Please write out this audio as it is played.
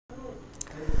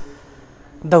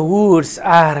The woods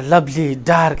are lovely,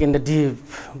 dark and deep,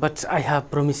 but I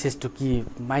have promises to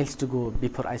keep, miles to go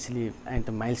before I sleep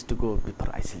and miles to go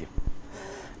before I sleep.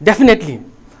 Definitely,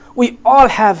 we all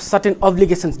have certain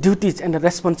obligations, duties and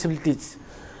responsibilities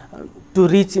to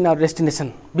reach in our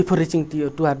destination, before reaching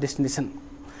to our destination.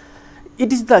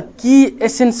 It is the key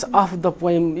essence of the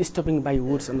poem Stopping by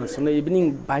Woods on a Sunday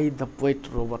Evening by the poet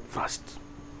Robert Frost.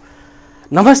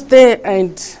 Namaste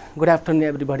and good afternoon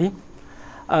everybody.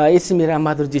 It's me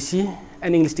Madhur Jishi,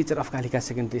 an English teacher of Kalika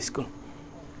Secondary School.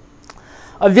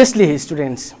 Obviously,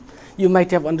 students, you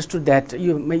might have understood that,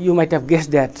 you might have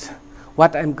guessed that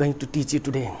what I'm going to teach you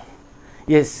today.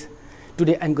 Yes,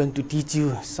 today I'm going to teach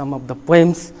you some of the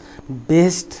poems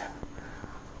based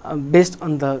on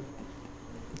the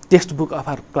textbook of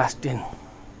our class 10.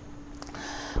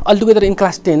 Altogether in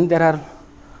class 10, there are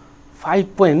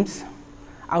 5 poems.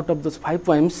 Out of those 5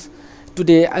 poems,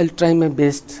 today I'll try my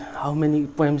best. How many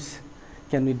poems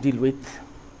can we deal with?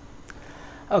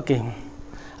 Okay,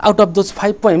 out of those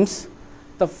 5 poems,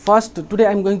 today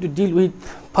I'm going to deal with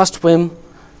first poem,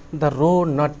 The Road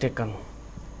Not Taken.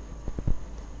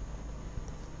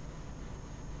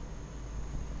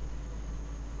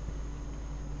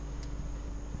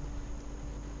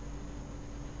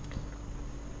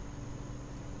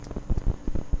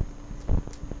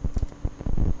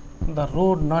 The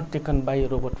Road Not Taken by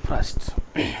Robert Frost.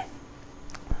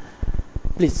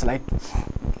 Please slide.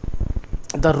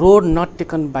 The Road Not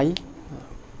Taken by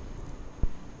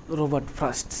Robert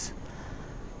Frost.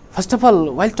 First of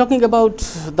all, while talking about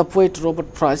the poet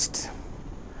Robert Frost,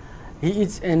 he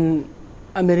is an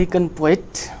American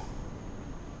poet.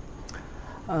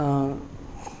 In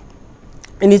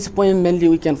his poem mainly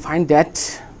we can find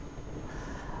that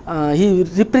he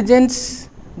represents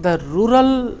the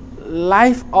rural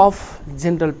life of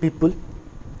general people.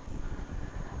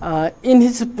 In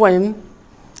his poem,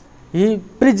 he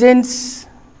presents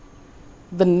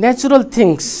the natural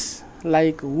things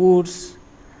like woods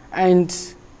and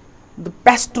the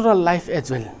pastoral life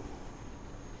as well.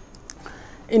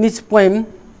 In his poem,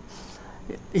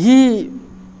 he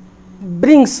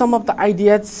brings some of the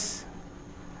ideas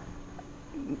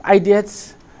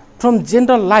from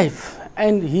general life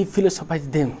and he philosophizes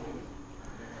them.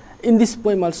 In this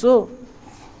poem also,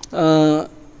 the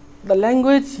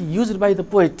language used by the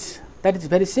poet, that is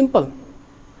very simple,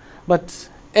 but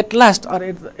at last or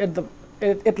at the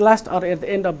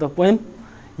end of the poem,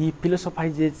 he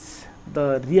philosophizes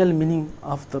the real meaning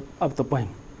of the poem.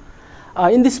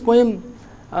 In this poem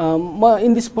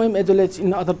as well as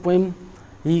in other poem,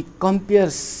 he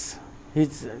compares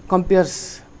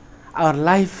our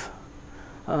life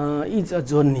is a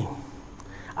journey.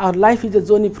 Our life is a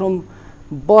journey from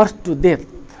birth to death,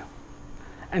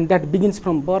 and that begins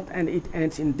from birth and it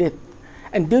ends in death.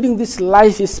 And during this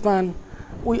life span,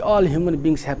 we all human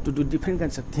beings have to do different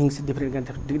kinds of things, different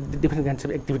kinds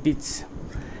of activities.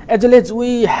 As well as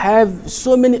we have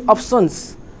so many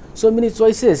options, so many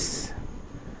choices,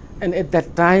 and at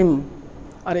that time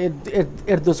or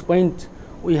at those points,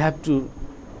 we have to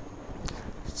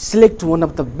select one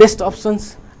of the best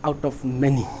options out of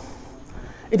many.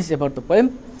 It is about the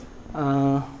poem.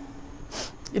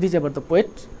 It is about the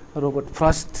poet Robert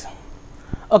Frost.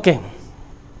 Okay.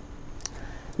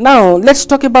 Now let's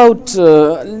talk about,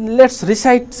 let's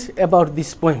recite about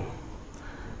this poem,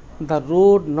 The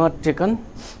Road Not Taken.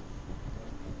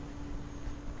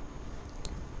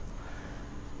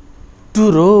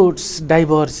 Two roads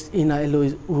diverged in a yellow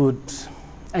wood,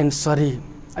 and sorry,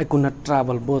 I could not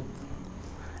travel both.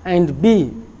 And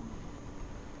be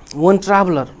one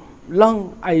traveler,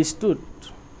 long I stood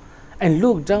and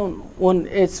looked down one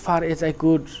as far as I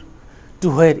could to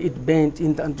where it bent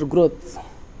in the undergrowth.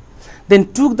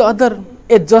 Then took the other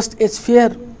just as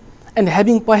fair, and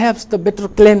having perhaps the better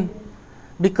claim,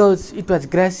 because it was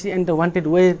grassy and the wanted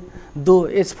wear, though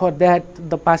as for that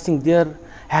the passing there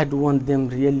had warned them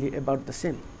really about the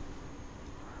same.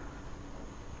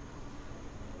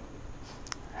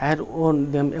 Had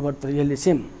warned them about the really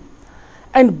same.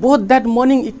 And both that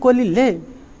morning equally lay,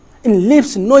 in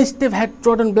leaves no step had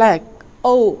trodden black.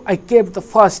 Oh, I kept the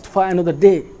first for another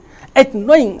day, at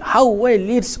knowing how way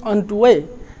leads on to way.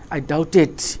 I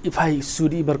doubted if I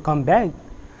should ever come back.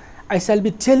 I shall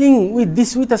be telling with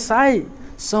this with a sigh,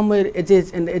 somewhere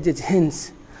edges and edges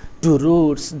hence, two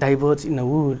roads diverged in a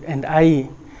wood, and I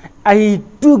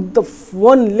took the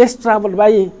one less traveled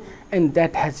by, and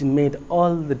that has made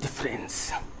all the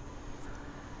difference.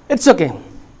 It's okay.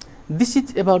 This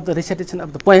is about the recitation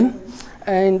of the poem,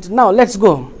 and now let's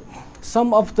go.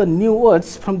 Some of the new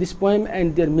words from this poem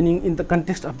and their meaning in the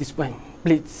context of this poem,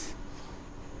 please.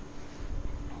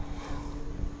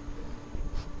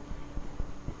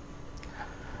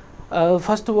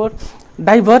 First word,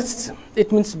 diverged,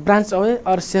 it means branch away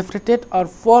or separated or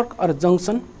fork or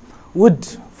junction. Wood,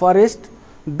 forest.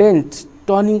 Bent,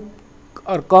 turning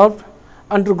or curved.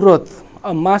 Undergrowth,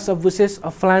 a mass of bushes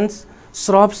of plants,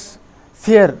 shrubs.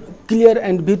 Fair, clear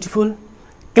and beautiful.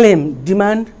 Claim,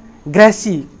 demand.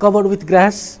 Grassy, covered with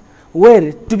grass.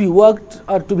 Wear, to be worked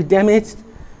or to be damaged.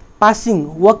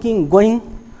 Passing, walking, going.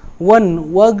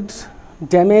 One, worked,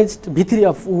 damaged. Bhitri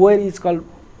of where is called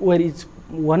where is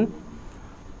one.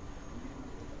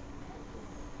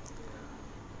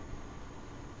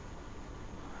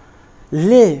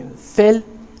 Lay, fell.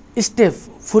 Step,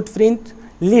 footprint.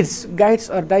 Leads, guides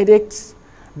or directs.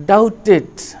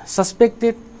 Doubted,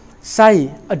 suspected. Sigh,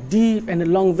 a deep and a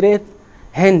long breath.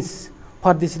 Hence,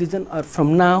 for this reason or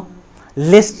from now.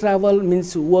 Less travel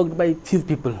means worked by few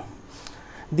people.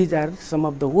 These are some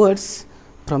of the words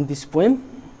from this poem,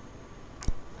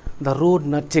 The Road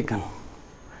Not Taken.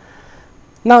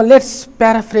 Now let's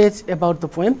paraphrase about the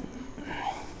poem.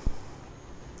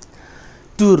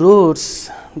 Two roads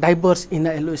diverge in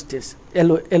a yellow stage,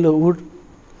 yellow wood,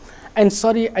 and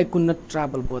sorry I could not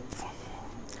travel both.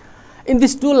 In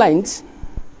these two lines,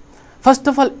 first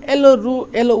of all,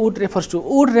 yellow wood refers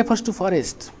to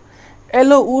forest.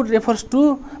 Yellow wood refers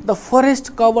to the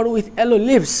forest covered with yellow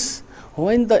leaves.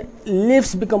 When the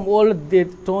leaves become old, they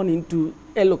turn into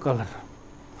yellow color.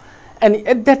 And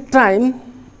at that time,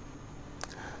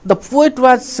 the poet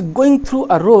was going through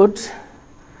a road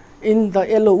in the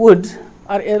yellow wood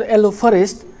or yellow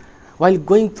forest. While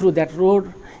going through that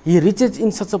road, he reaches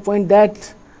in such a point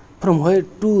that from where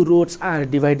two roads are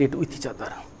divided with each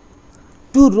other.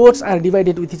 Two roads are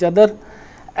divided with each other,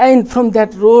 and from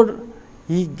that road,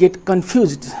 he get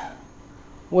confused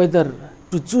whether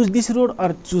to choose this road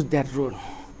or choose that road.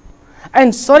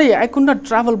 And sorry, I could not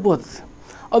travel both.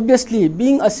 Obviously,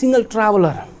 being a single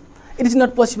traveler, it is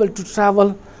not possible to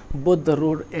travel both the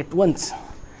road at once.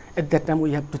 At that time,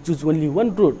 we have to choose only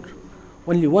one road.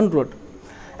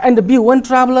 And be one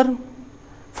traveler,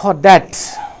 for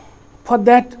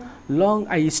that long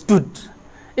I stood.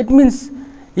 It means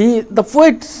the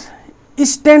poet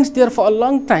stands there for a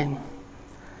long time.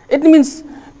 It means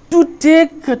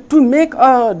to make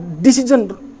a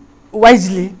decision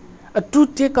wisely, to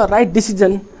take a right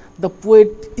decision, the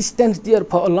poet stands there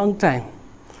for a long time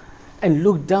and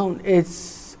looked down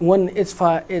as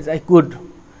far as I could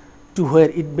to where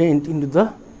it bent in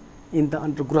the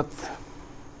undergrowth.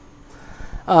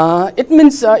 It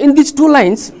means in these two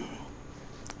lines,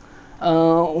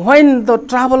 when the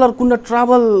traveler could not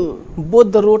travel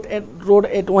both the road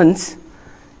at once,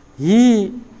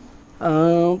 he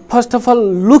first of all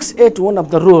looks at one of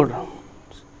the road.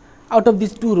 Out of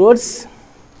these two roads,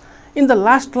 in the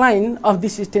last line of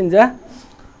this stanza,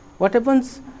 what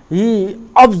happens? He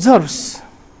observes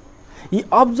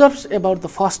about the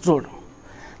first road.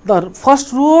 The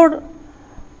first road,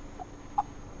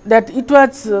 that it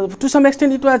was to some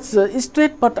extent it was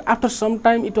straight, but after some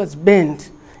time it was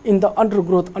bent in the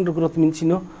undergrowth. Undergrowth means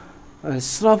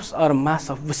shrubs or mass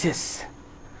of bushes.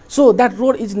 So that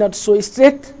road is not so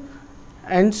straight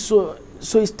and so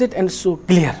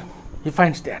clear. He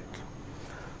finds that.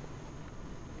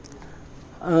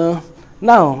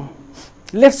 Now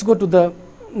let's go to the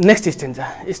next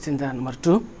stanza number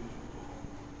 2.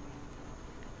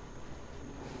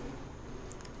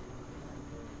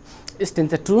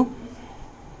 Stanza 2.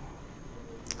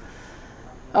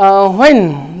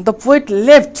 When the poet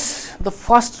left the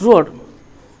first road,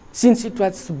 since it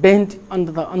was bent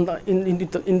into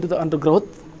the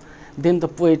undergrowth, then the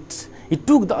poet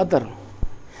took the other.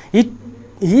 He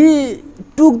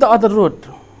took the other road,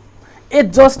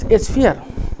 just as fear,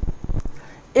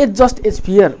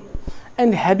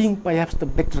 and having perhaps the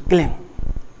better claim.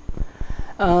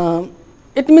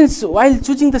 It means while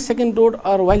choosing the second road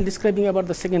or while describing about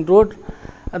the second road,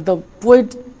 the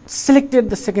poet selected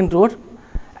the second road,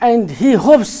 and he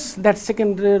hopes that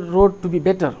second road to be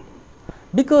better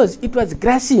because it was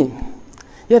grassy.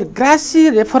 Here, grassy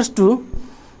refers to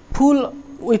full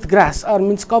with grass or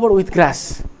means covered with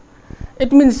grass.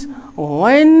 It means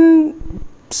when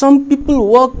some people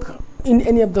walk in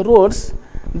any of the roads,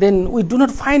 then we do not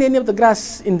find any of the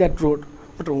grass in that road.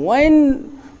 But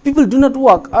when people do not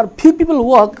walk or few people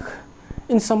walk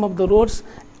in some of the roads,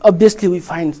 obviously we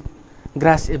find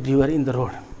grass everywhere in the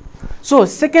road. So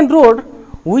second road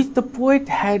which the poet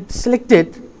had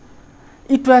selected,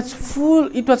 it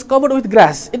was covered with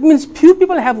grass. It means few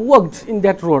people have walked in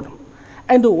that road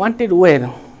and wanted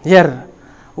wear. Here,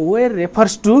 wear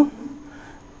refers to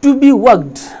be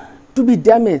worked, to be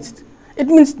damaged. It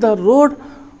means the road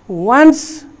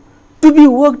wants to be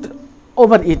worked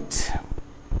over it.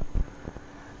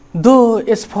 though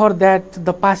as for that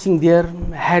the passing there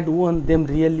had warned them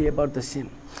really about the same.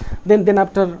 Then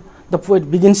after the poet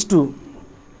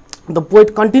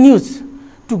continues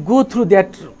to go through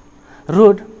that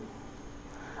road,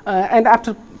 and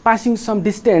after passing some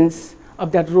distance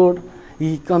of that road,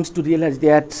 he comes to realize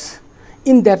that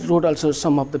in that road also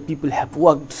some of the people have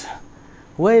walked,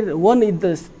 where one is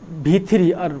the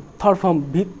V3 or third form,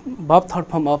 verb third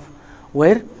form of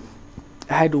where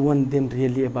had warned them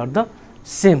really about the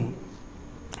same.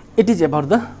 It is about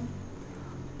the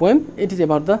poem, it is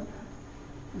about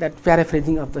that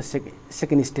paraphrasing of the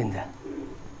second stanza.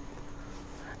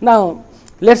 Now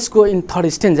let's go in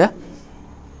third stanza.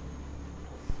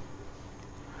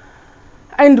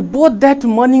 And both that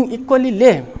morning equally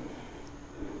lay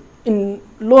in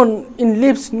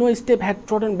leaves no step had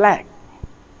trodden black.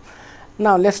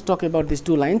 Now let's talk about these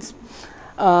two lines.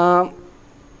 The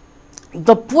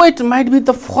poet might be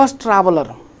the first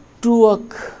traveler to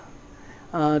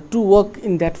walk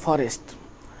in that forest,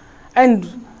 and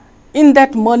in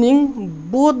that morning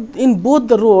in both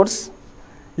the roads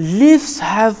leaves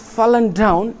have fallen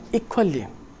down equally,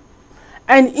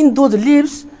 and in those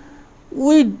leaves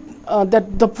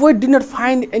that the poet did not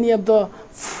find any of the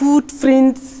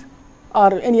footprints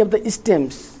or any of the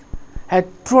stems had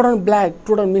trodden black.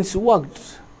 Trodden means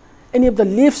walked. Any of the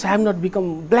leaves have not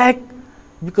become black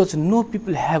because no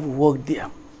people have walked there.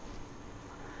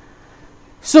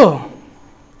 So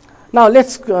now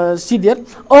let's see there.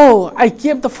 Oh, I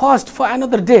kept the fast for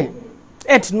another day,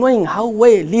 at knowing how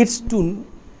way leads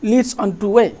unto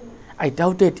way. I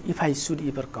doubted if I should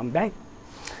ever come back.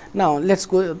 Now let's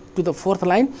go to the fourth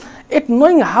line. At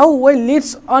knowing how way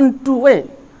leads unto way,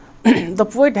 the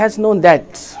poet has known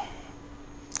that.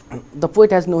 The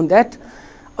poet has known that.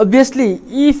 Obviously,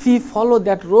 if he follow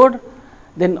that road,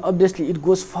 then obviously it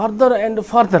goes further and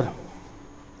further,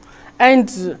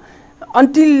 and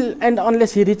until and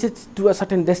unless he reaches to a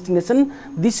certain destination,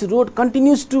 this road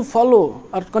continues to follow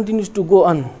or continues to go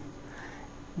on.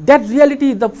 That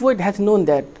reality, the poet has known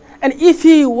that. And if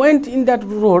he went in that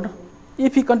road,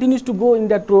 if he continues to go in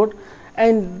that road,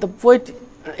 and the poet,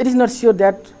 it is not sure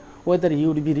that whether he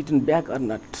would be written back or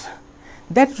not.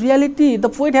 That reality, the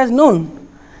poet has known.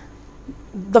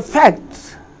 The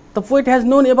fact, the poet has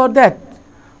known about that.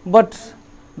 But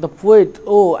the poet,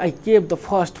 oh, I kept the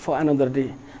fast for another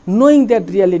day. Knowing that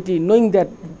reality, knowing that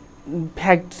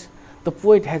fact, the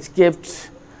poet has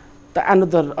kept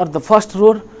the first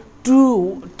road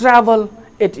to travel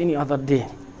at any other day.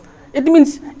 It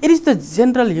means it is the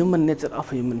general human nature of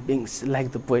human beings,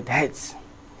 like the poet has.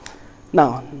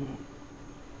 Now,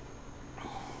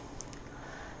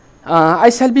 I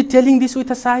shall be telling this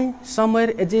with a sigh.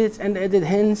 Somewhere edges and edged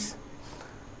hands,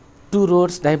 two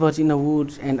roads diverge in a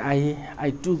wood, and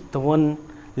I took the one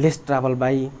less traveled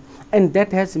by, and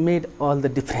that has made all the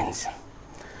difference.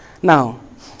 Now,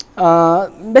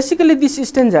 basically this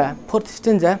stanza, fourth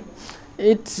stanza,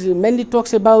 it mainly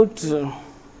talks about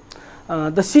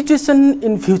the situation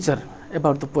in future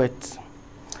about the poet.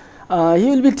 He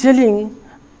will be telling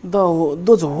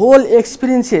those whole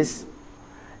experiences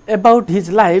about his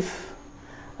life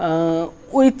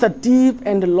with a deep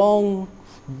and long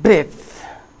breath.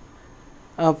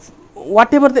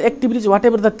 Whatever the activities,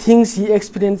 whatever the things he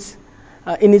experienced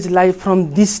in his life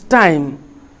from this time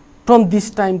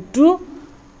to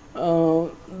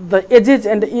the ages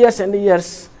and the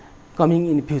years coming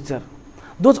in future.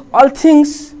 Those all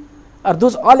things, or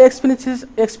those all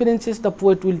experiences the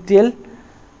poet will tell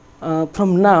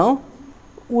from now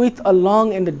with a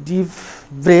long and a deep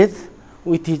breath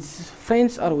with his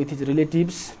friends or with his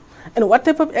relatives. And what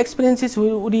type of experiences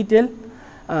would he tell?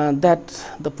 That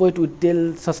the poet would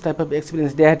tell such type of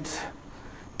experience that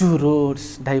two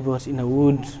roads diverge in a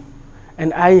wood,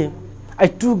 and I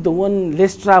took the one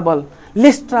less travel.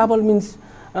 Less travel means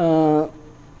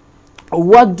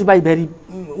walked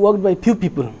by few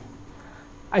people.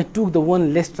 I took the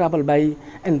one less travel by,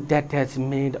 and that has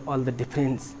made all the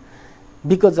difference.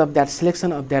 Because of that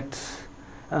selection of that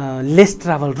less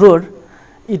traveled road,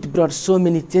 it brought so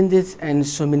many changes and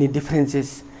so many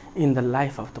differences in the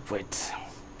life of the poet.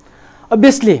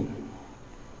 Obviously,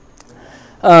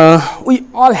 we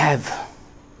all have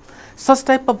such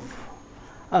type of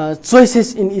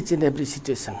choices in each and every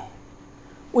situation.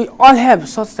 We all have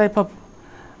such type of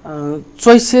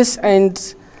choices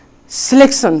and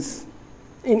selections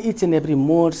in each and every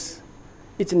modes,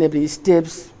 each and every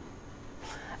steps.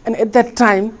 And at that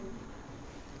time,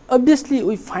 obviously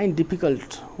we find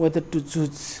difficult whether to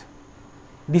choose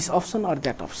this option or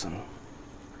that option.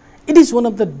 It is one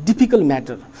of the difficult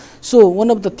matter. So one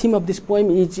of the theme of this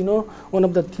poem is,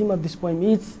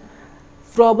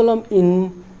 problem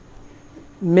in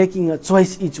making a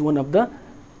choice is one of the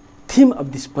theme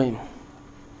of this poem.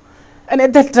 And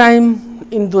at that time,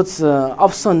 in those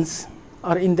options,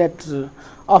 or in that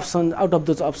option, out of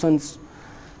those options,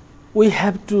 we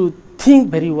have to think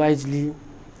very wisely,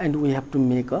 and we have to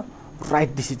make a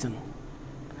right decision.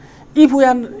 If we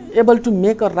are able to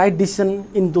make a right decision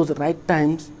in those right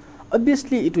times,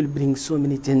 obviously it will bring so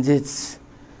many changes,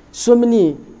 so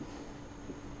many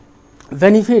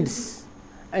benefits,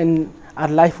 and our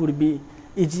life would be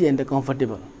easy and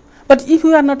comfortable. But if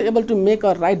we are not able to make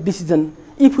a right decision,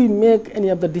 if we make any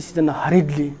of the decision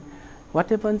hurriedly, what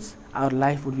happens? Our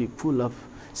life would be full of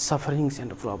sufferings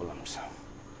and problems.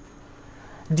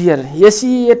 Dear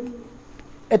SE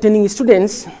attending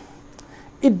students,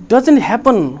 it doesn't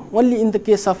happen only in the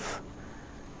case of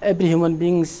every human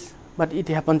beings, but it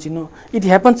happens, it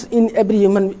happens in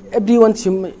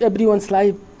everyone's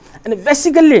life. And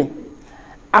basically,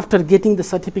 after getting the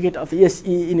certificate of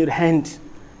SE in your hand,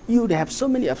 you would have so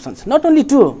many options, not only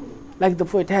two, like the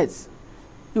poet has.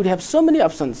 You would have so many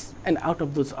options, and out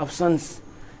of those options,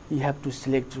 you have to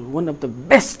select one of the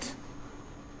best.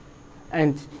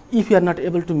 And if you are not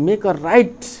able to make a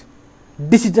right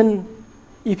decision,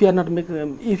 if you are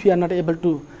not able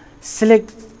to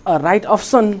select a right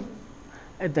option,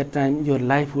 at that time your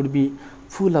life would be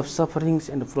full of sufferings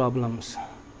and problems.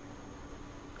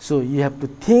 So you have to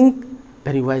think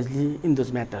very wisely in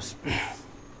those matters.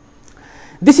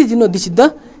 This is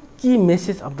the key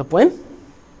message of the poem.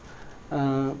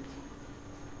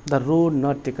 The road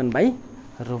not taken by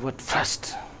Robert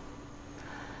Frost.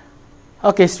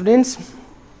 Okay, students,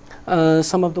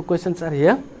 some of the questions are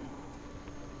here.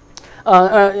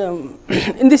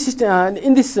 In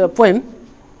this poem,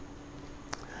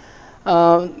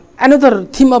 another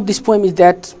theme of this poem is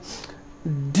that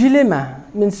dilemma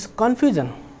means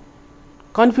confusion.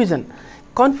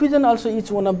 Confusion also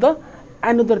is one of the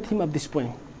another theme of this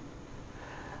poem.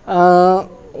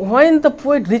 When the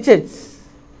poet reaches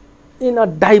in a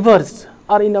diverge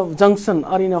or in a junction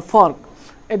or in a fork,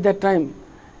 at that time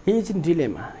he is in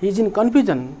dilemma, he is in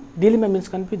confusion. Dilemma means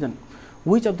confusion.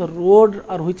 Which of the road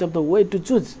or which of the way to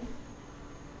choose?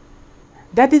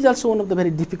 That is also one of the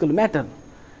very difficult matter.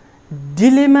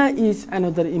 Dilemma is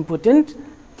another important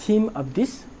theme of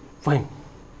this poem.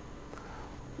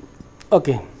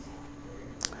 Okay.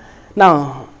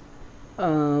 Now,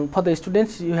 for the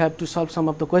students, you have to solve some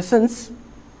of the questions.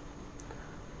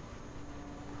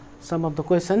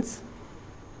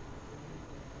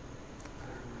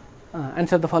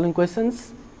 Answer the following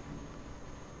questions.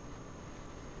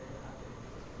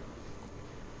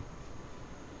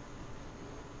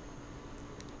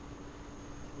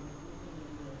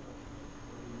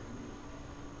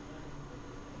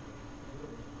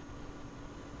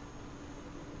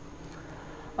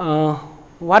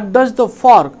 What does the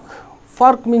fork?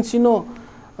 Fork means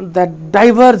that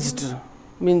diverged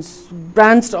means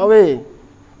branched away.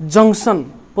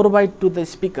 Junction provide to the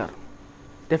speaker.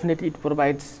 Definitely it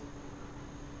provides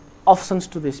options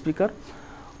to the speaker.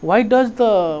 Why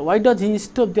does he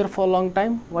stop there for a long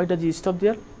time? Why does he stop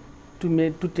there?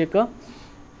 To take a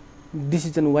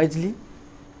decision wisely,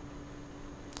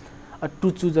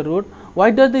 to choose a road.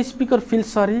 Why does the speaker feel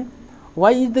sorry?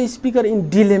 Why is the speaker in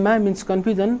dilemma means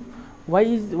confusion?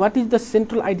 What is the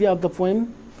central idea of the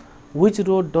poem? Which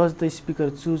road does the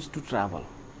speaker choose to travel?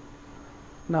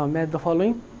 Now match the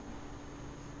following.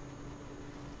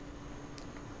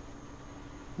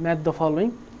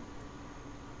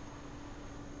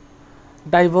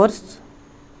 Diverged,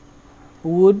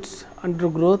 woods,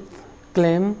 undergrowth,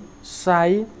 claim,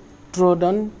 sigh,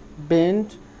 trodden,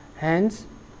 bent, hands,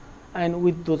 and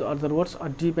with those other words, a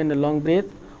deep and a long breath,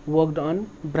 worked on,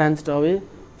 branched away,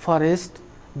 forest,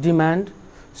 demand,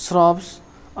 shrubs,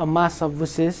 a mass of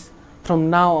bushes, from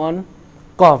now on,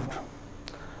 curved.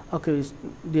 Okay,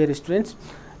 dear students,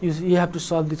 you have to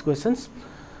solve these questions.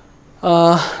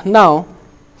 Now,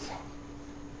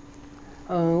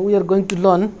 we are going to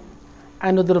learn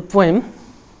another poem,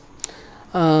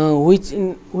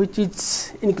 which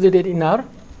is included in our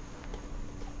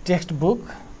textbook.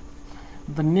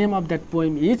 The name of that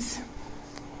poem is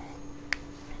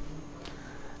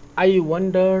I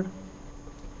Wandered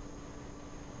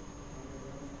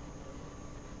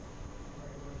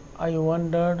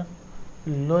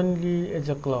lonely as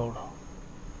a cloud.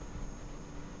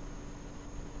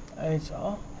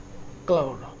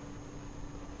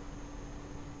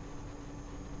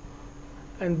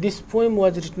 And this poem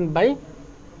was written by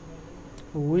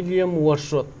William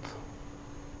Wordsworth.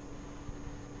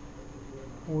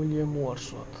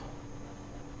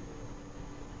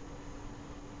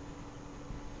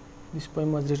 This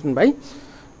poem was written by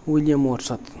William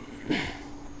Wordsworth.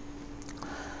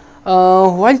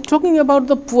 While talking about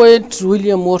the poet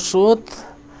William Wordsworth,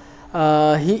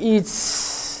 he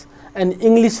is an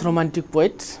English romantic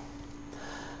poet.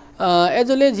 As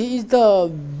well as he is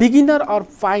the beginner or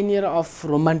pioneer of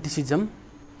romanticism,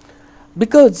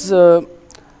 because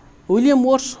William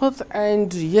Wordsworth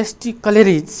and S.T.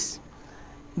 Coleridge,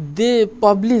 they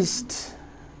published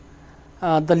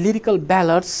the lyrical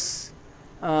ballads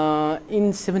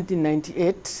in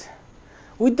 1798.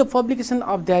 With the publication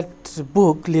of that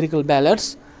book, Lyrical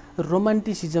Ballads,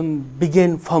 Romanticism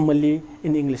began formally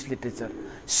in English literature.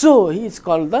 So he is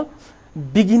called the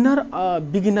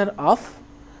beginner of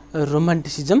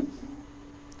Romanticism.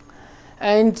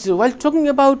 And while talking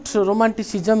about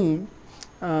Romanticism,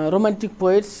 romantic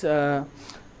poets,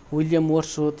 William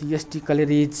Wordsworth, S.T.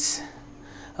 Coleridge,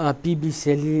 P.B.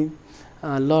 Shelley,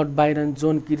 Lord Byron,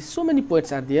 John Keats, so many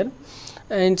poets are there.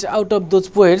 And out of those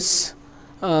poets,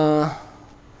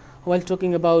 while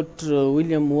talking about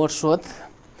William Wordsworth,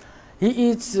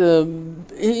 he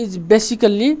is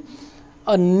basically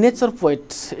a nature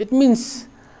poet. It means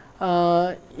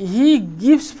he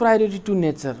gives priority to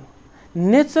nature.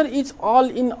 Nature is all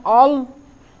in all,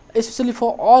 especially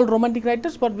for all romantic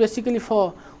writers, but basically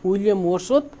for William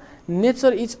Wordsworth,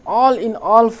 nature is all in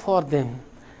all for them.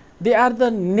 They are the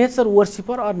nature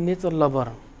worshipper or nature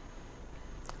lover.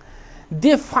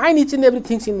 They find each and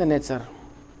everything in the nature.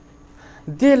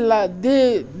 They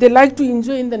like to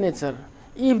enjoy in the nature.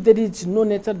 If there is no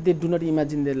nature, they do not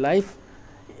imagine their life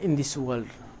in this world.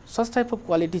 Such type of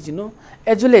qualities,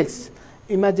 as well as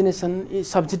imagination,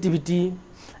 subjectivity,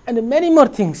 and many more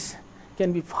things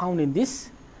can be found in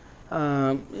this,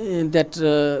 found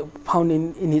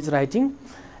in his writing.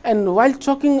 And while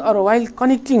talking or while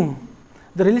connecting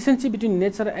the relationship between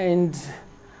nature and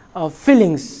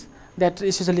feelings, that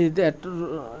especially that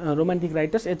romantic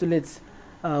writers as well as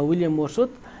William Wordsworth,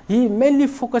 he mainly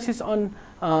focuses on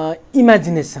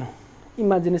imagination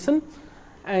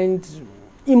and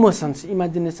emotions.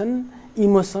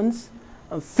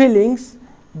 Feelings,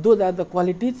 those are the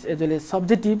qualities, as well as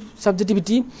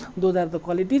subjectivity, those are the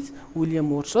qualities William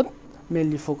Wordsworth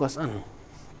mainly focus on.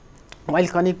 While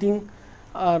connecting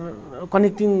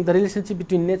the relationship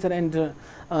between nature and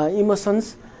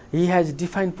emotions, he has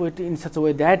defined poetry in such a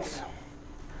way that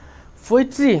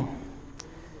poetry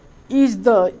is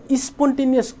the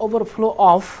spontaneous overflow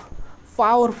of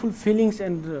powerful feelings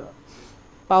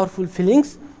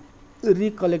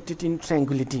recollected in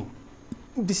tranquility.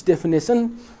 This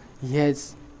definition he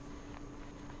has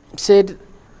said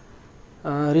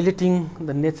relating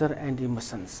the nature and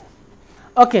emotions.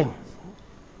 Okay.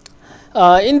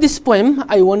 In this poem,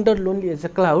 I wandered lonely as a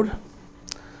cloud.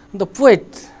 The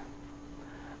poet,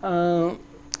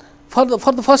 for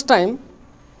the first time,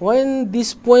 when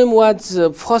this poem was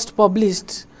first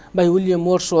published by William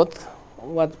Wordsworth,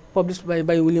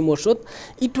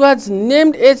 it was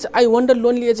named as I Wandered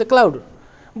Lonely as a Cloud.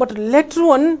 But later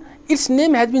on, its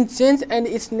name has been changed, and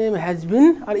its title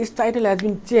has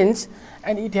been changed,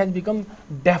 and it has become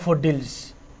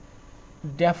Daffodils.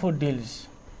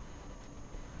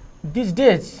 These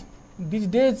days, we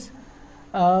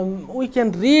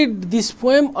can read this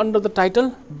poem under the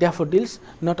title Daffodils,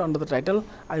 not under the title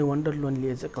I Wandered Lonely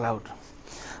as a Cloud.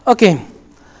 Okay.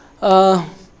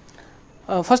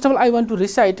 First of all, I want to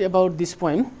recite about this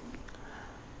poem.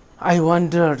 I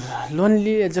wandered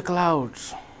lonely as a cloud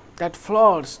that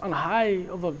floats on high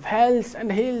over vales and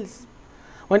hills,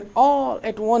 when all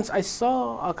at once I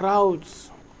saw a crowd,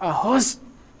 a host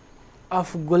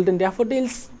of golden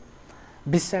daffodils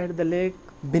beside the lake,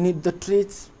 beneath the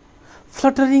trees,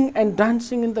 fluttering and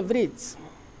dancing in the breeze,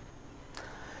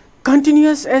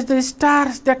 continuous as the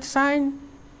stars that shine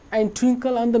and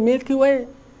twinkle on the Milky Way.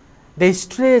 They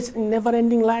stretch in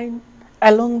never-ending line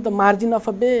along the margin of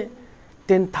a bay.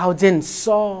 10,000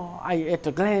 saw I at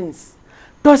a glance,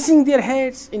 tossing their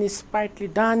heads in a sprightly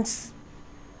dance.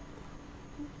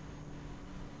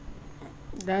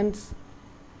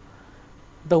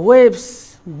 The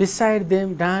waves beside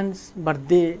them dance, but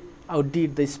they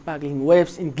outdid the sparkling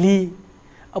waves in glee.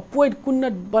 A poet could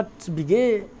not but be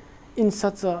gay in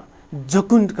such a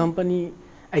jocund company.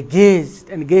 I gazed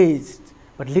and gazed,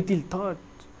 but little thought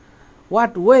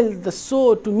what wealth the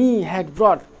show to me had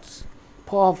brought.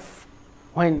 Puff,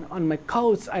 when on my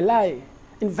couch I lie,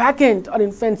 in vacant or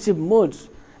in pensive mood,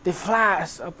 they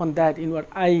flash upon that inward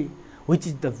eye, which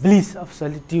is the bliss of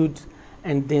solitude,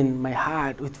 and then my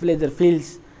heart with pleasure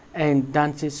fills and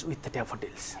dances with the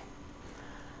daffodils.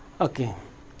 Okay,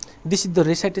 this is the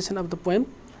recitation of the poem.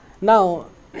 Now,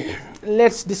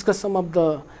 let's discuss some of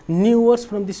the new words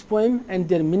from this poem and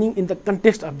their meaning in the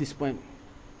context of this poem.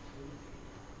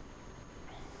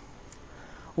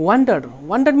 Wandered.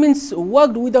 Wandered means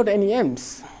walked without any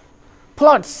aims.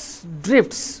 Floats,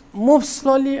 drifts, moves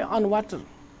slowly on water.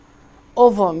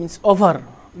 Over means over.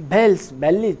 Bells,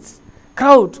 valleys.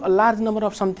 Crowd, a large number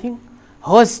of something.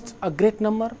 Host, a great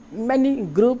number. Many,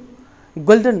 group.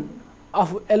 Golden,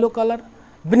 of yellow color.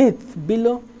 Beneath,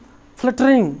 below.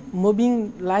 Fluttering,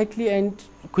 moving lightly and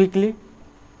quickly.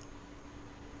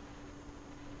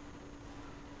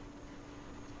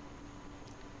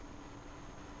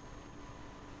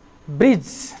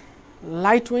 Breeze,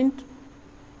 light wind,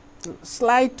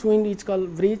 slight wind is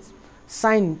called breeze.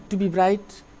 Shine, to be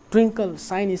bright. Twinkle,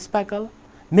 shine, sparkle.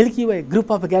 Milky Way, group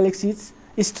of galaxies.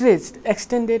 Stretched,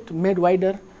 extended, made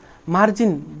wider.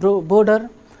 Margin, border.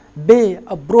 Bay,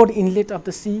 a broad inlet of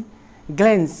the sea.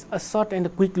 Glance, a short and a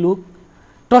quick look.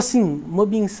 Tossing,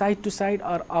 moving side to side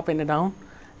or up and down.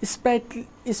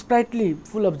 Sprightly,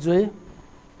 full of joy.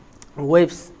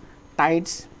 Waves,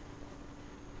 tides.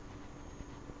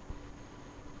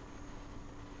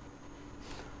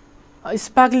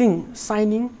 Sparkling,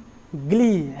 shining.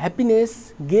 Glee,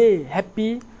 happiness. Gay,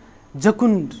 happy.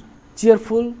 Jocund,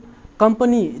 cheerful.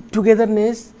 Company,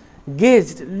 togetherness.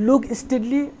 Gazed, look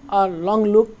steadily or long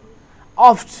look.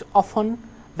 Oft, often.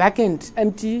 Vacant,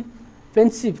 empty.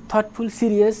 Pensive, thoughtful,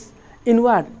 serious.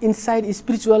 Inward, inside,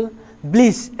 spiritual.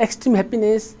 Bliss, extreme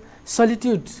happiness.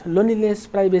 Solitude, loneliness,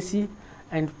 privacy.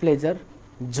 And pleasure,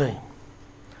 joy.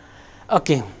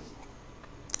 Okay.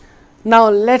 Now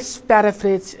let's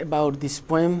paraphrase about this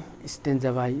poem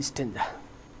stanza by stanza.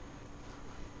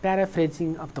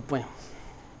 Paraphrasing of the poem.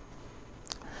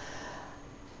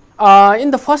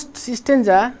 In the first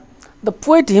stanza, the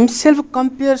poet himself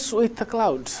compares with the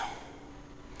cloud.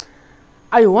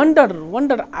 I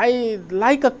wonder, I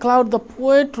like a cloud. The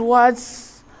poet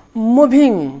was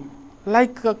moving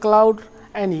like a cloud,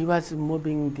 and he was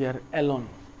moving there alone.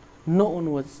 No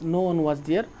one was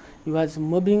there. He was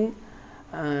moving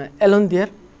alone there,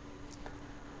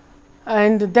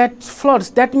 and that floats,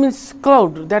 that means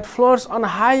cloud, that floats on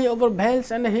high over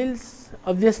vales and hills.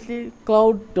 Obviously,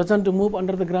 cloud doesn't move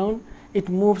under the ground, it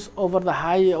moves over the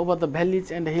high, over the valleys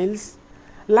and hills.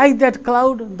 Like that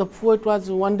cloud, the poet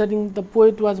was wandering, the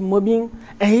poet was moving,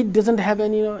 and he doesn't have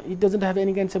any, he doesn't have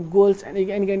any kinds of goals, any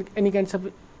kinds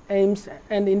of aims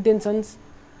and intentions.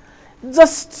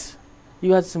 Just he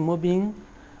was moving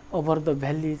over the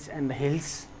valleys and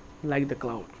hills like the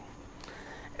cloud.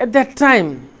 At that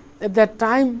time,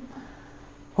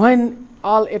 when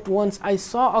all at once I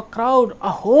saw a crowd,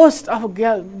 a host of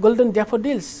golden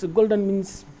daffodils. Golden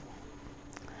means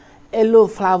yellow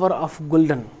flower of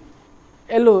golden,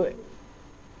 yellow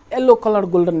colored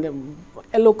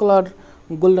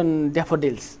golden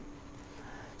daffodils.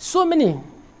 So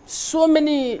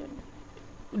many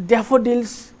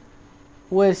daffodils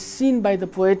were seen by the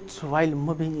poet while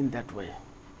moving in that way.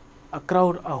 A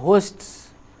crowd, a host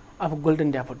of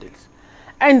golden daffodils.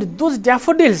 And those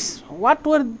daffodils,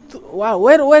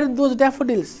 where were those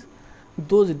daffodils?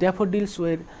 Those daffodils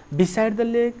were beside the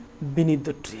lake, beneath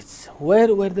the trees.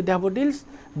 Where were the daffodils?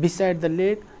 Beside the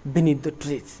lake, beneath the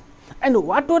trees. And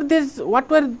what were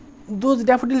those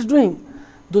daffodils doing?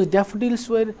 Those daffodils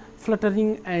were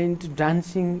fluttering and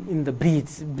dancing in the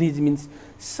breeze. Breeze means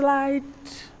slight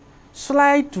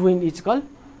wind is called,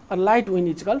 or light wind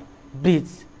is called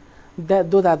breeze.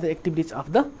 Those are the activities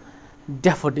of the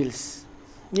daffodils.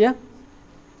 Yeah.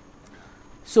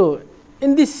 So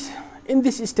in this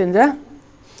stanza,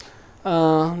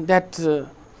 what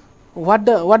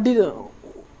does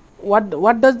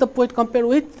the poet compare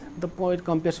with? The poet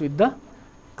compares with the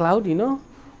cloud.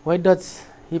 Why does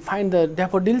he find the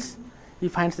daffodils? He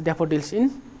finds the daffodils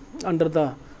under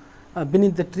the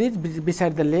beneath the trees,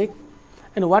 beside the lake.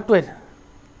 And what were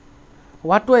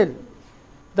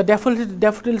the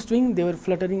daffodils doing? They were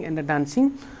fluttering and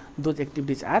dancing. Those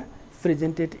activities are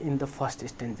presented in the first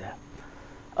stanza.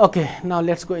 Okay, now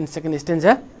let's go in second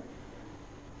stanza.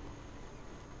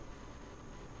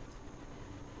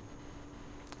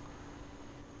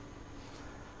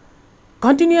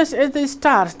 Continuous as the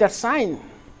stars that shine.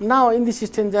 Now in this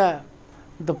stanza,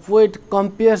 the poet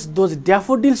compares those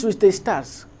daffodils with the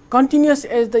stars. Continuous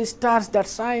as the stars that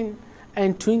shine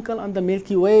and twinkle on the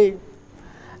Milky Way.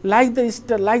 Like the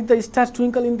stars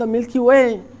twinkle in the Milky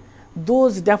Way,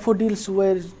 those daffodils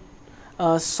were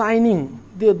shining.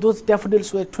 Those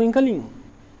daffodils were twinkling.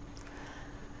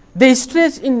 They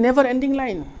stretch in never-ending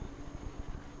line.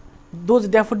 Those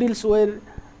daffodils were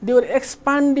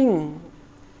expanding.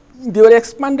 They were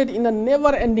expanded in a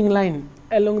never-ending line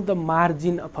along the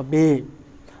margin of a bay.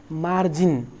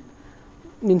 Margin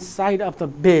means side of the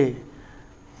bay.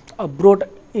 A broad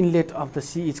inlet of the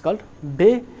sea is called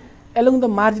bay, Along the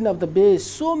margin of the bay,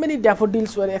 so many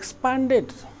daffodils were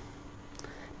expanded.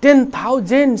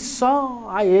 10,000 saw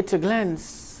I at a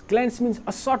glance. Glance means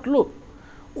a short look.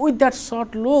 With that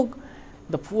short look,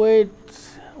 the poet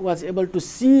was able to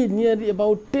see nearly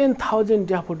about 10,000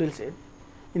 daffodils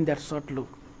in that short look.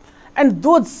 And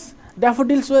those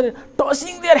daffodils were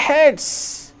tossing their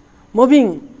heads,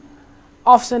 moving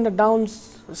ups and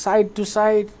downs, side to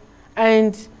side,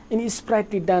 and in a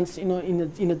sprightly dance,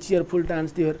 in a cheerful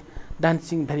dance, they were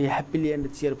dancing very happily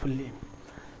and cheerfully.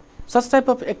 Such type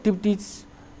of activities,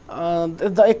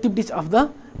 the activities of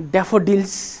the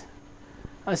daffodils,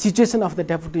 situation of the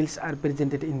daffodils are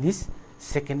presented in this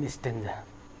second stanza.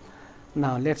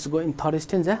 Now let's go in third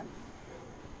stanza.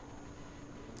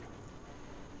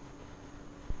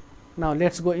 Now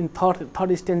let's go in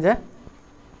third stanza.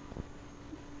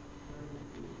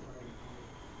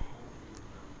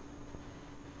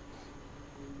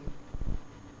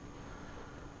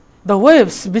 The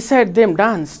waves beside them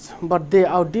danced, but they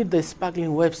outdid the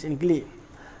sparkling waves in glee.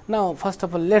 Now, first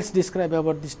of all, let's describe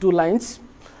about these two lines.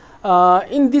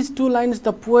 In these two lines,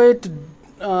 the poet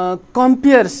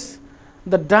compares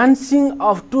the dancing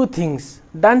of two things: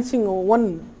 dancing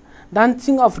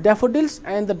of daffodils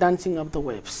and the dancing of the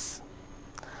waves.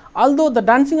 Although the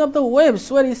dancing of the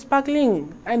waves were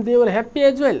sparkling and they were happy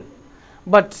as well,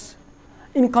 but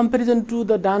in comparison to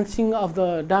the dancing of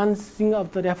the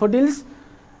daffodils,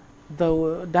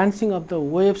 the dancing of the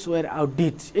waves were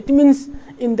outdid. It means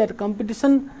in that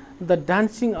competition, the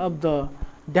dancing of the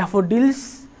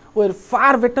daffodils were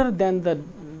far better than the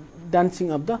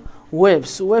dancing of the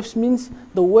waves. Waves means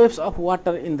the waves of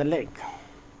water in the lake.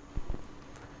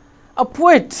 A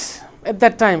poet at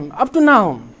that time, up to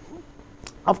now,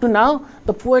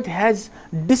 the poet has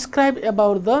described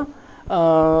about the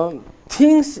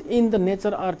things in the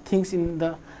nature or things in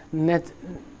the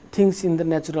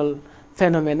natural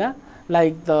phenomena,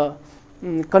 like the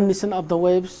condition of the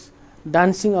waves,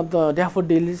 dancing of the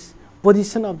daffodils,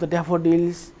 position of the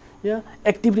daffodils,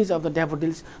 activities of the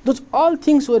daffodils. Those all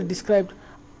things were described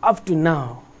up to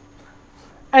now.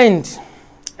 And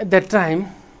at that time,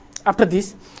 after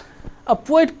this, a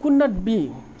poet could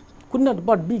not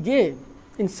but be gay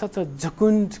in such a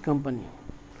jocund company.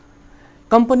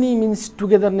 Company means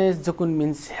togetherness, jocund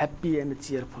means happy and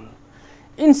cheerful.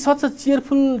 In such a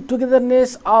cheerful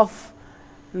togetherness of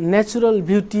natural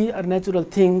beauty or natural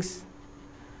things,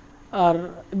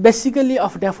 or basically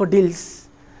of daffodils,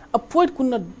 a poet could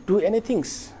not do anything.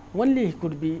 Only he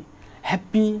could be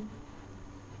happy,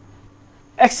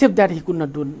 except that he could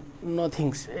not do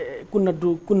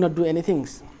could not do anything.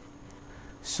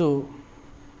 So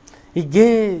he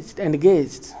gazed and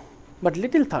gazed, but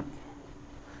little thought.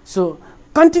 So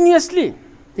continuously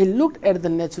he looked at the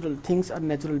natural things or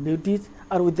natural beauties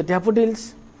or with the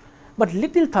daffodils, but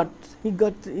little thought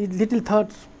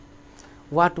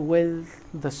what wealth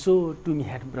the soul to me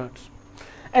had brought.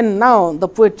 And now the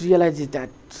poet realizes that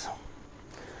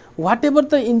whatever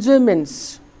the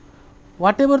enjoyments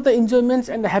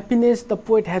and the happiness the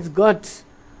poet has got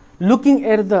looking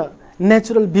at the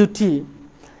natural beauty,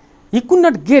 he could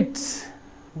not get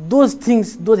those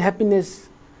things, those happiness,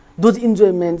 those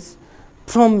enjoyments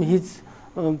from his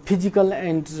physical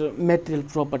and material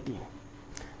property.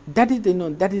 That is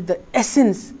the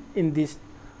essence in this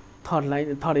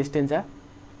third stanza.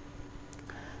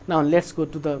 Now let's go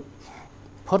to the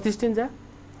fourth stanza.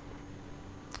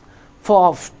 For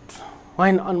oft,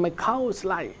 when on my couch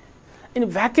lie, in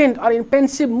vacant or in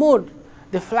pensive mood,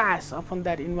 they flash upon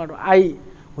that inward eye,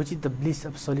 which is the bliss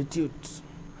of solitude.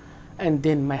 And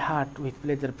then my heart with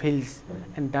pleasure fills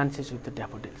and dances with the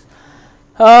daffodils.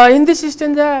 In this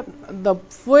stanza, the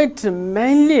poet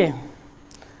mainly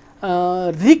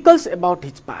recalls about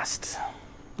his past.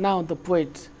 Now the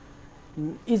poet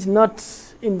is not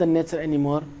in the nature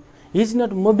anymore. He is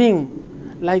not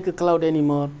moving like a cloud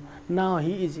anymore. Now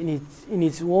he is in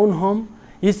his own home.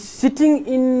 He is sitting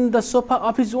in the sofa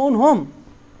of his own home.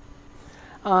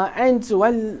 And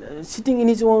while sitting in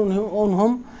his own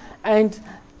home, and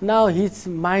now his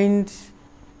mind,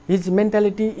 his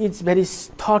mentality is very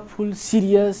thoughtful,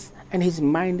 serious, and his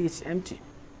mind is empty.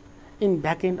 In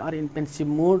vacant or in pensive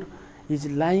mood, he is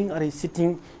lying or he is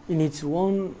sitting in his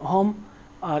own home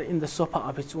or in the sofa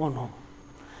of his own home.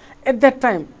 At that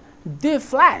time, they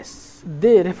flash,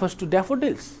 they refers to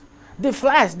daffodils. They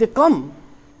flash, they come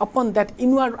upon that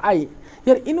inward eye.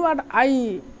 Here inward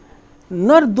eye,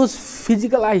 not those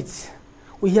physical eyes.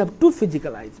 We have two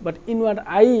physical eyes, but inward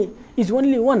eye is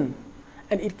only one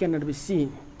and it cannot be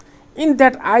seen. In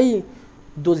that eye,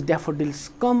 those daffodils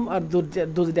come or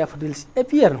those daffodils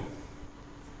appear,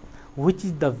 which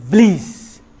is the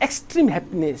bliss, extreme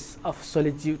happiness of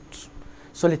solitude.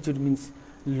 solitude means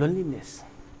loneliness.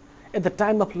 At the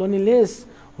time of loneliness,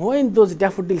 when those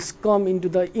daffodils come into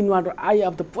the inward eye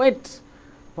of the poet,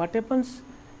 what happens?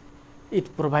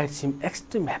 It provides him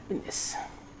extreme happiness.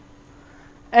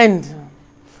 And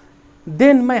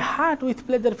then my heart with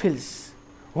pleasure fills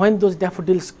when those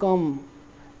daffodils come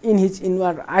in his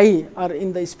inward eye, or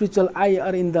in the spiritual eye,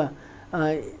 or in the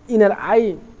inner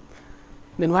eye.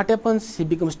 Then what happens? He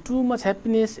becomes too much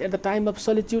happiness at the time of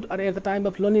solitude or at the time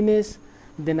of loneliness.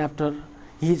 Then after,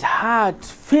 his heart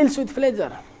fills with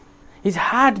pleasure. His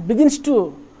heart begins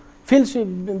to fill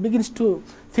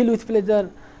with pleasure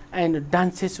and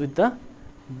dances with the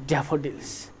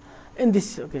daffodils. In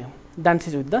this,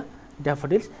 dances with the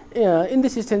daffodils. In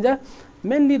this stanza,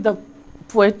 mainly the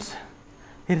poet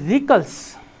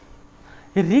recalls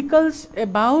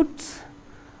about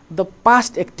the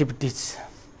past activities.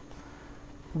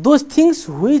 Those things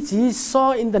which he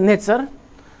saw in the nature,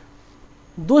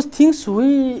 those things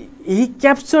he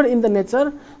captured in the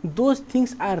nature, those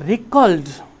things are recalled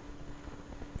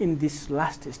in this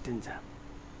last stanza.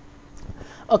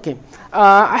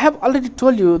 I have already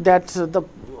told you that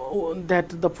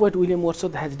the poet William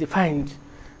Wordsworth has defined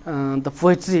the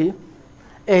poetry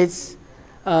as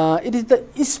it is the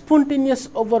spontaneous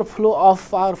overflow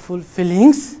of powerful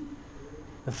feelings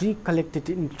recollected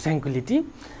in tranquility.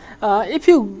 If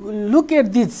you look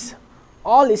at these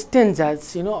all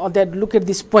stanzas, or that look at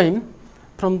this poem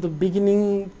from the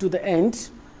beginning to the end,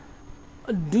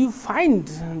 do you find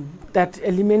that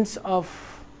elements of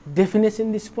definition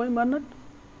in this poem or not?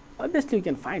 Obviously, you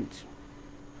can find.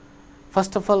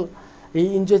 First of all,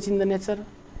 he enjoys in the nature,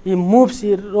 he moves,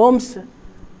 he roams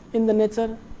in the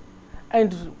nature,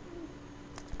 and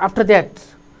after that,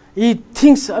 he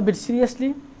thinks a bit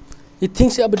seriously. He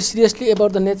thinks a bit seriously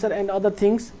about the nature and other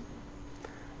things,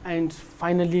 and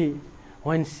finally,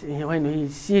 when he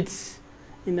sits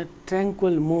in a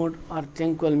tranquil mode or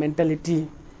tranquil mentality,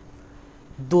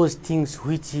 those things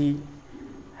which he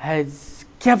has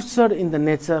captured in the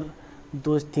nature,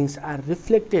 those things are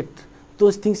reflected,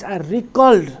 those things are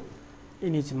recalled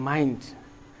in his mind,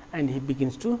 and he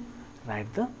begins to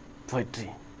write the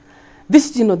poetry.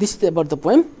 This is about the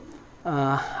poem.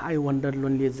 I wander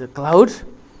lonely as a cloud.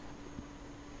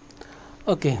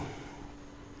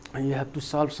 You have to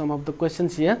solve some of the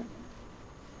questions here.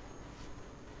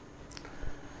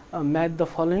 Match the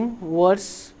following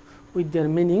words with their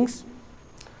meanings.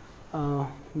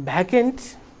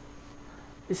 Vacant,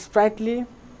 sprightly,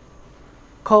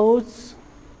 couch,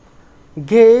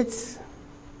 gaze,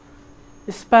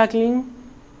 sparkling,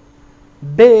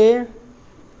 bay,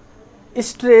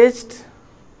 stretched,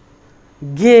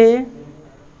 gay,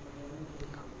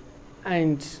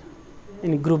 and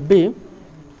in group B,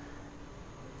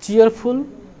 cheerful,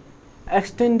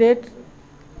 extended,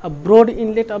 a broad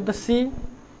inlet of the sea,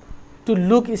 to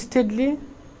look steadily,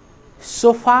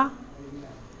 sofa,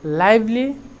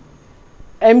 lively,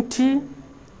 empty,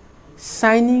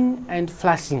 shining, and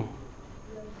flashing.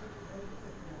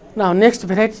 Now, next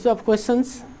variety of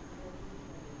questions.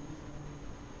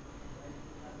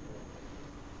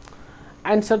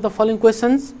 Answer the following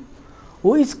questions.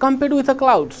 Who is compared with the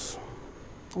clouds?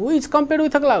 Who is compared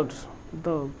with the clouds?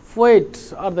 The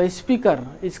poet or the speaker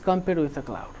is compared with a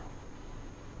cloud.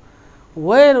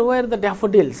 Where were the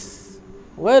daffodils?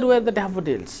 Where were the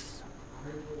daffodils?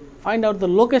 Find out the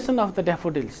location of the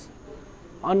daffodils.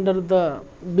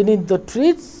 Beneath the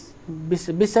trees,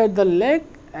 beside the lake,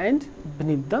 and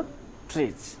beneath the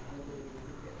trees.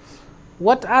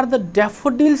 What are the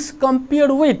daffodils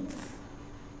compared with?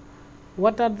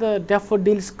 What are the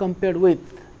daffodils compared with?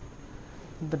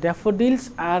 The daffodils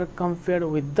are compared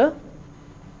with the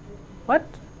what?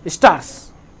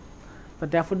 Stars. The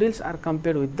daffodils are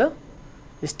compared with the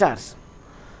stars.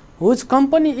 Which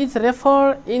company is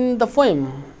referred in the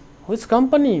poem? Which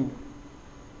company?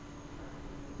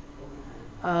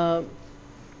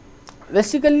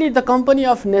 Basically the company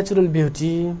of natural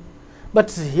beauty,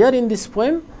 but here in this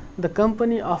poem the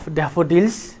company of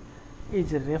daffodils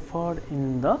is referred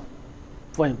in the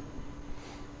poem.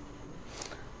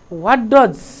 What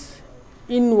does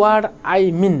inward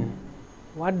eye mean?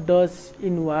 What does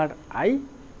inward eye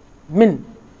mean?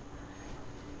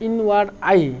 Inward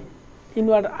eye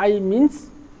means,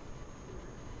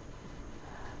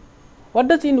 what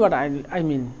does inward eye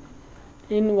mean?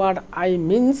 Inward eye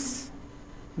means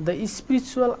the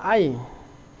spiritual eye,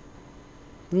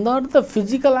 not the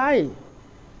physical eye,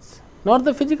 not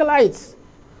the physical eyes,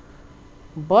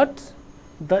 but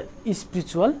the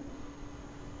spiritual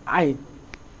eye.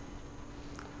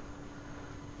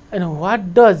 And why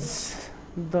does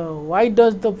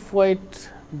the poet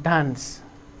dance?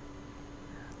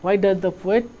 Why does the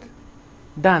poet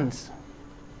dance?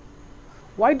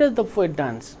 Why does the poet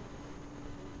dance?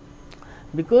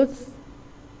 Because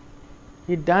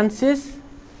he dances,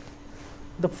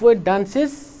 the poet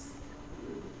dances,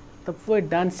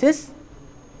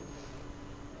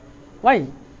 why?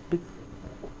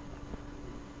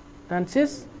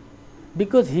 Dances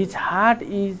because his heart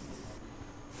is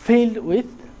filled with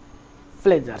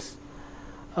pleasures.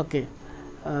 Okay,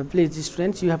 please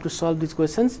students, you have to solve these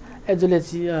questions, as well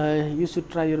as you should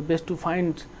try your best to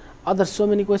find other so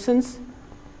many questions,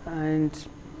 and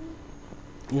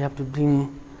you have to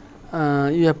bring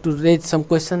you have to raise some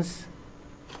questions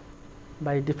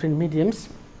by different mediums.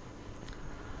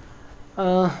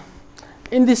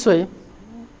 In this way,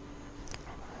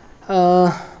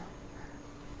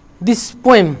 this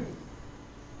poem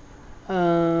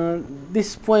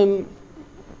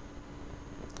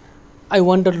I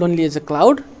Wander Lonely as a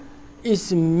Cloud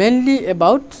is mainly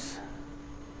about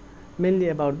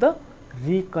the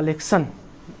recollection.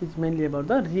 It's mainly about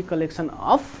the recollection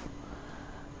of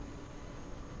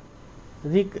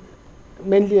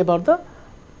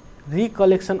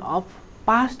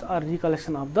past, or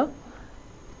recollection of the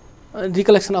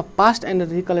past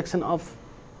and recollection of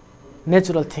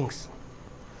natural things.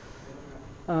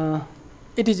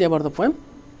 It is about the poem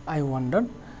I Wandered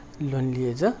Lonely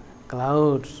as a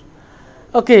Cloud.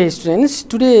 Okay, students,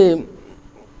 today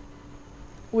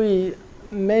we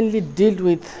mainly dealt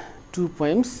with two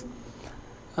poems,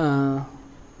 The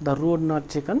Road Not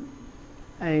Taken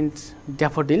and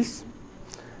Daffodils.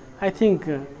 I think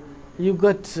you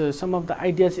got some of the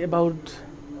ideas about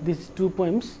these two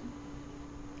poems.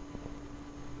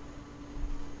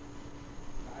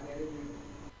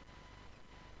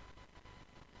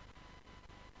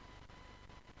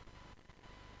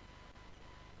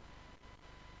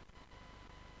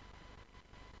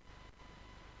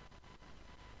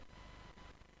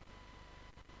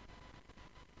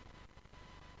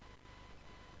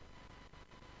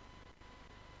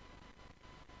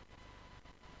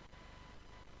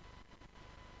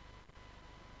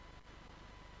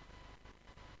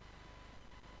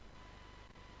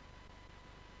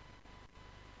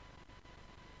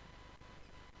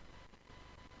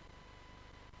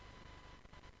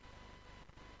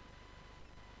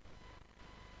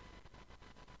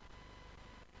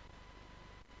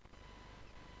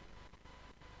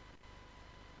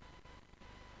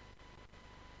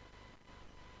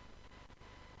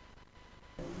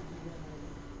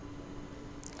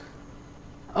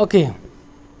 Okay.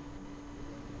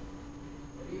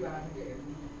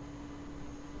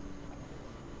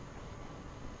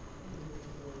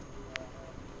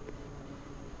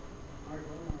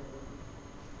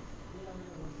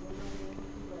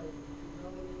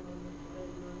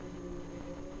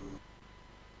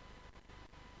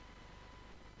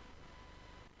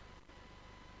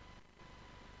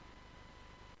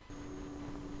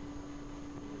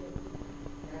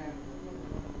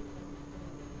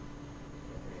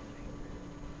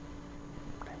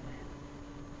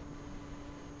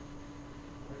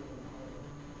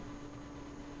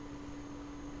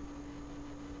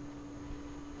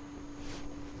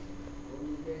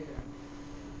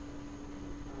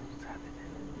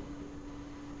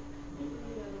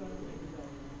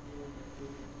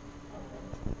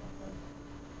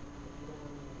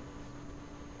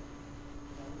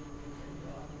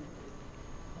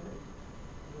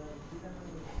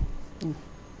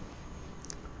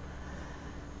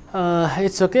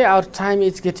 It's okay, our time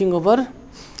is getting over.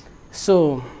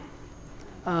 So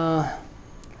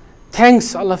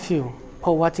thanks all of you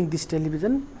for watching this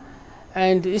television,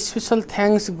 and special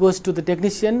thanks goes to the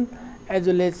technician as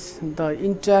well as the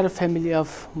entire family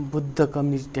of Buddha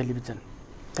Community Television.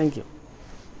 Thank you.